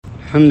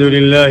الحمد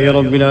لله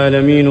رب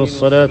العالمين،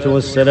 والصلاة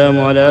والسلام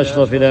على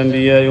أشرف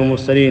الأنبياء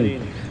والمرسلين.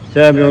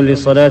 تابع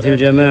لصلاة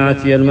الجماعة.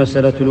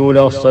 المسألة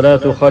الأولى: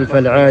 الصلاة خلف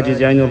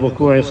العاجز عن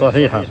الركوع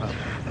صحيحة.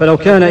 فلو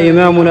كان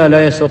إمامنا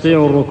لا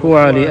يستطيع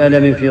الركوع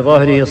لألم في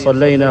ظهره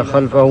صلينا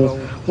خلفه،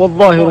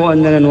 والظاهر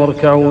أننا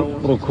نركع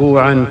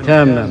ركوعا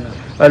تاما.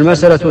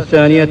 المسألة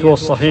الثانية: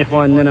 والصحيح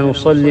أننا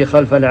نصلي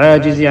خلف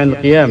العاجز عن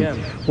القيام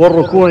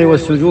والركوع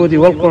والسجود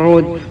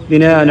والقعود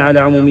بناء على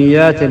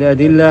عموميات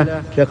الأدلة،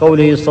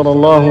 كقوله صلى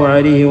الله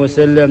عليه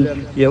وسلم: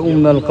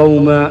 يؤم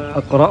القوم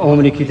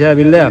أقرأهم لكتاب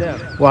الله،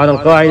 وعلى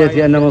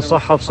القاعدة أن من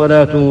صحت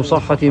صلاته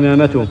صحت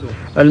إمامته.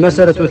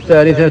 المسألة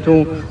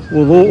الثالثة: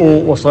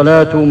 وضوء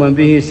وصلاة من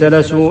به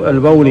سلس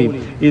البول.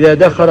 إذا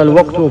دخل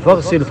الوقت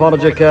فاغسل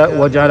فرجك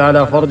واجعل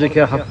على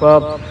فرجك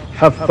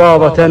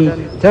حفاظة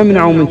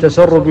تمنع من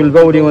تسرب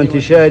البول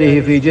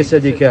وانتشاره في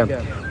جسدك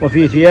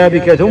وفي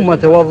ثيابك، ثم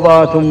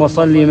توضأ، ثم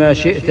صل ما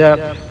شئت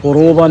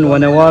فروضا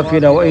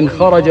ونوافل وإن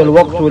خرج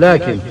الوقت.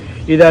 لكن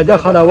إذا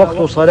دخل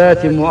وقت صلاة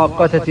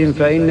مؤقتة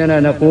فإننا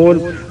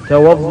نقول: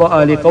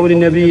 توضأ، لقول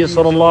النبي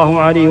صلى الله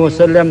عليه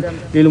وسلم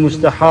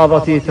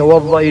للمستحاضة: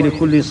 توضئي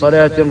لكل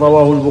صلاة،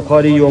 رواه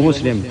البخاري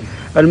ومسلم.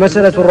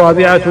 المسألة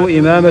الرابعة: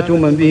 إمامة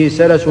من به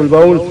سلس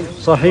البول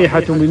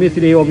صحيحة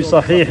بمثله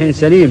وبصحيح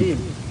سليم.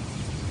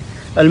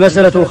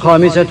 المسألة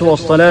الخامسة: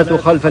 والصلاة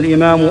خلف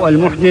الإمام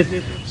المحدث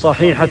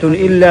صحيحة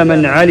إلا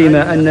من علم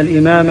أن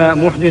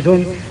الإمام محدث،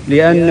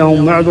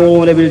 لأنهم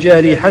معذورون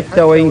بالجهل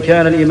حتى وإن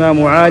كان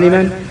الإمام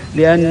عالما،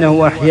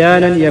 لأنه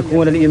أحيانا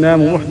يكون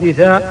الإمام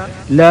محدثا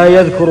لا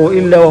يذكر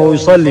إلا وهو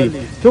يصلي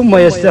ثم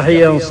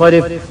يستحي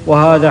ينصرف،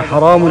 وهذا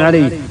حرام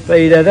عليه،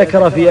 فإذا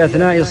ذكر في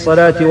أثناء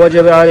الصلاة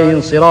وجب عليه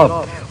انصراف،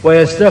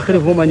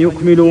 ويستخلف من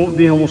يكمل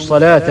بهم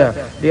الصلاة،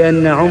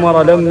 لأن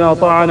عمر لما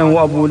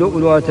طعنه أبو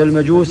لؤلؤة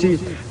المجوسي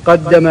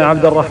قدم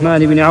عبد الرحمن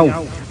بن عوف.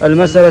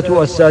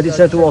 المسألة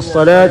السادسة: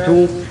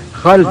 والصلاة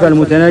خلف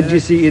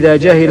المتنجس إذا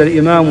جهل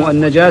الإمام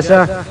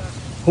النجاسة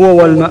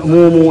هو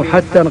والمأموم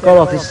حتى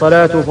انقضت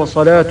الصلاة،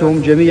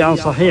 فصلاتهم جميعا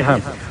صحيحة.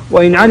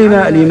 وإن علم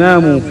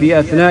الإمام في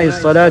أثناء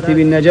الصلاة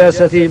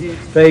بالنجاسة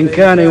فإن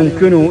كان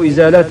يمكنه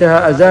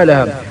إزالتها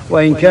أزالها،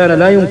 وإن كان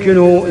لا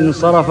يمكنه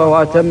انصرف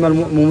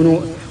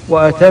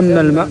وأتم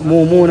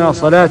المأمومون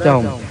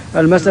صلاتهم.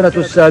 المسألة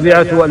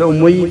السابعة: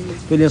 الأمي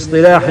في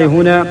الاصطلاح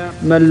هنا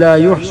من لا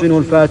يحسن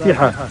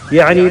الفاتحة،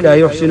 يعني لا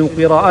يحسن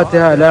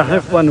قراءتها لا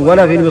حفظا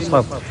ولا في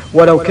المصحف،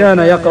 ولو كان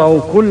يقرأ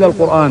كل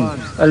القرآن.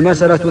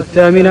 المسألة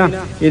الثامنة: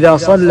 إذا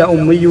صلى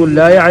أمي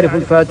لا يعرف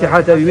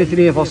الفاتحة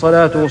بمثله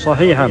فصلاته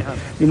صحيحة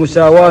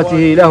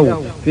لمساواته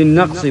له في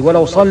النقص،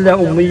 ولو صلى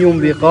أمي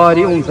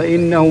بقارئ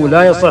فإنه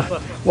لا يصح،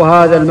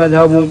 وهذا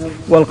المذهب.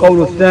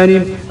 والقول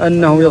الثاني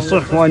أنه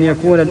يصح أن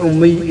يكون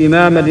الأمي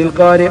إماما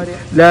للقارئ،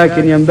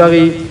 لكن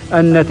ينبغي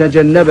أن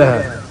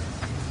نتجنبها.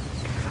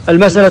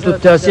 المسألة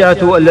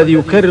التاسعة: الذي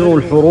يكرر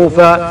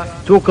الحروف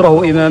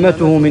تكره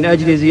إمامته من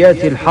أجل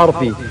زيادة الحرف،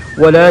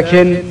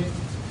 ولكن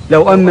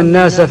لو أما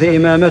الناس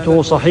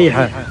فإمامته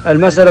صحيحة.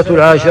 المسألة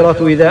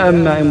العاشرة: إذا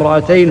أما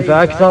امرأتين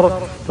فأكثر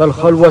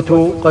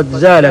فالخلوة قد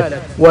زالت،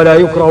 ولا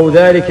يكره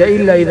ذلك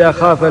إلا إذا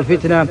خاف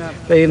الفتنة،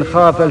 فإن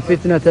خاف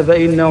الفتنة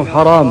فإنه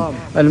حرام.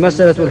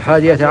 المسألة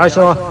الحادية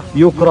عشرة: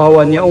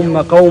 يكره أن يؤم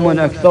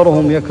قوما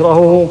أكثرهم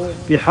يكرهه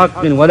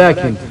بحق،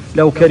 ولكن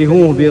لو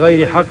كرهوه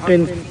بغير حق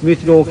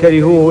مثله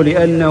كرهوه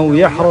لأنه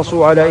يحرص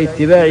على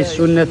اتباع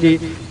السنة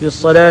في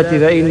الصلاة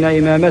فإن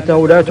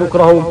إمامته لا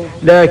تكره،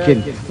 لكن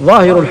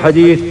ظاهر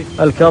الحديث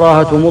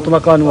الكراهة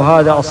مطلقا،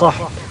 وهذا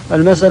أصح.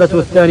 المسألة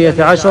الثانية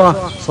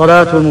عشرة: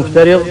 صلاة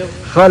المفترض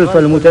خلف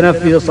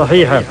المتنفذ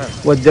صحيحة،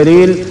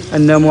 والدليل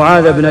أن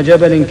معاذ بن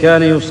جبل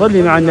كان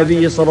يصلي مع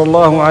النبي صلى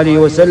الله عليه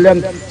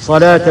وسلم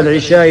صلاة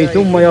العشاء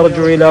ثم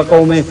يرجع إلى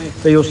قومه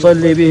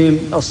فيصلي بهم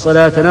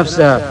الصلاة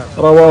نفسها،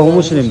 رواه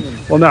مسلم.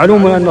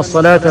 ومعلوم أن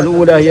الصلاة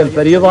الأولى هي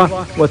الفريضة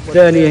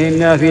والثانية هي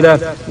النافلة،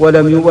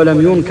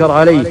 ولم ينكر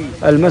عليه.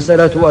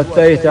 المسألة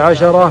الثالثة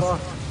عشرة: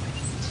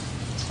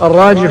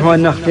 الراجح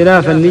أن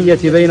اختلاف النية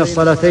بين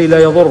الصلاتين لا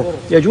يضر،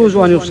 يجوز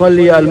أن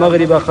يصلي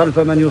المغرب خلف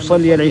من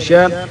يصلي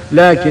العشاء،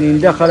 لكن إن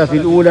دخل في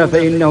الأولى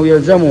فإنه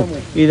يلزمه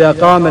إذا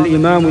قام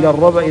الإمام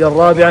إلى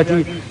الرابعة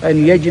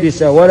أن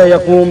يجلس ولا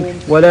يقوم،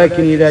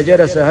 ولكن إذا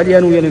جلس هل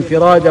ينوي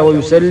الانفراد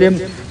ويسلم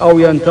أو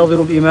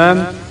ينتظر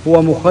الإمام؟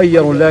 هو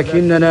مخير،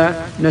 لكننا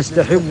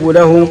نستحب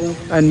له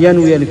أن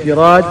ينوي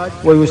الانفراد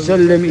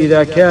ويسلم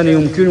إذا كان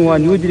يمكنه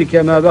أن يدرك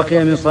ما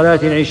بقي من صلاة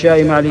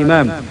العشاء مع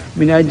الإمام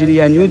من أجل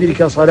أن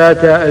يدرك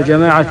صلاة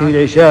الجماعة في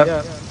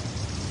العشاء.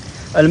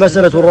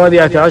 المسألة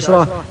الرابعة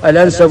عشرة: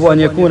 الأنسب أن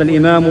يكون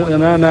الإمام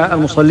إمام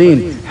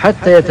المصلين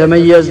حتى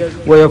يتميز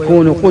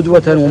ويكون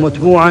قدوة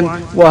ومتبوعا،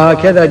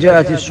 وهكذا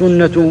جاءت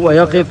السنة،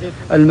 ويقف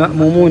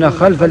المأمومون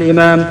خلف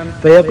الإمام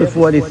فيقف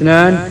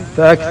الاثنان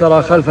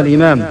فأكثر خلف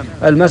الإمام.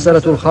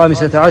 المسألة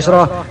الخامسة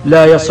عشرة: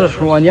 لا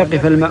يصح أن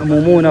يقف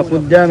المأمومون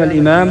قدام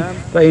الإمام،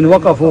 فإن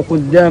وقفوا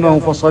قدامه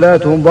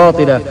فصلاتهم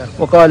باطلة.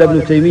 وقال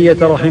ابن تيمية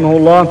رحمه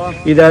الله: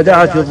 إذا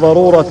دعت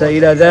الضرورة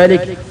إلى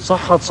ذلك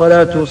صحت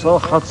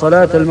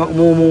صلاة المأموم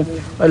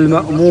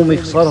المأموم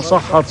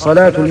صحت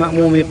صلاة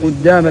المأموم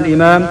قدام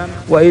الإمام،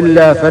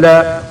 وإلا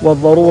فلا،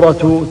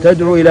 والضرورة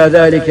تدعو إلى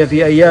ذلك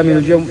في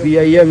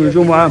أيام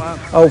الجمعة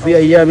أو في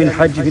أيام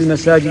الحج في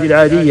المساجد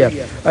العادية.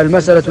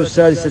 المسألة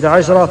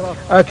 16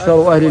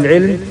 أكثر أهل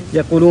العلم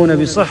يقولون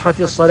بصحة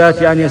الصلاة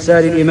عن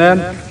يسار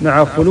الإمام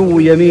مع خلو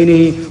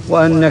يمينه،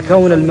 وأن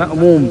كون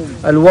المأموم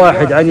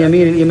الواحد عن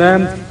يمين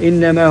الإمام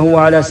إنما هو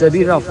على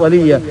سبيل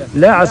الأفضلية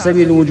لا على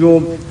سبيل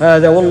الوجوب.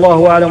 هذا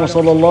والله أعلم،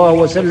 وصلى الله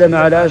وسلم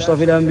على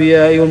أشرف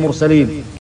الأنبياء والمرسلين.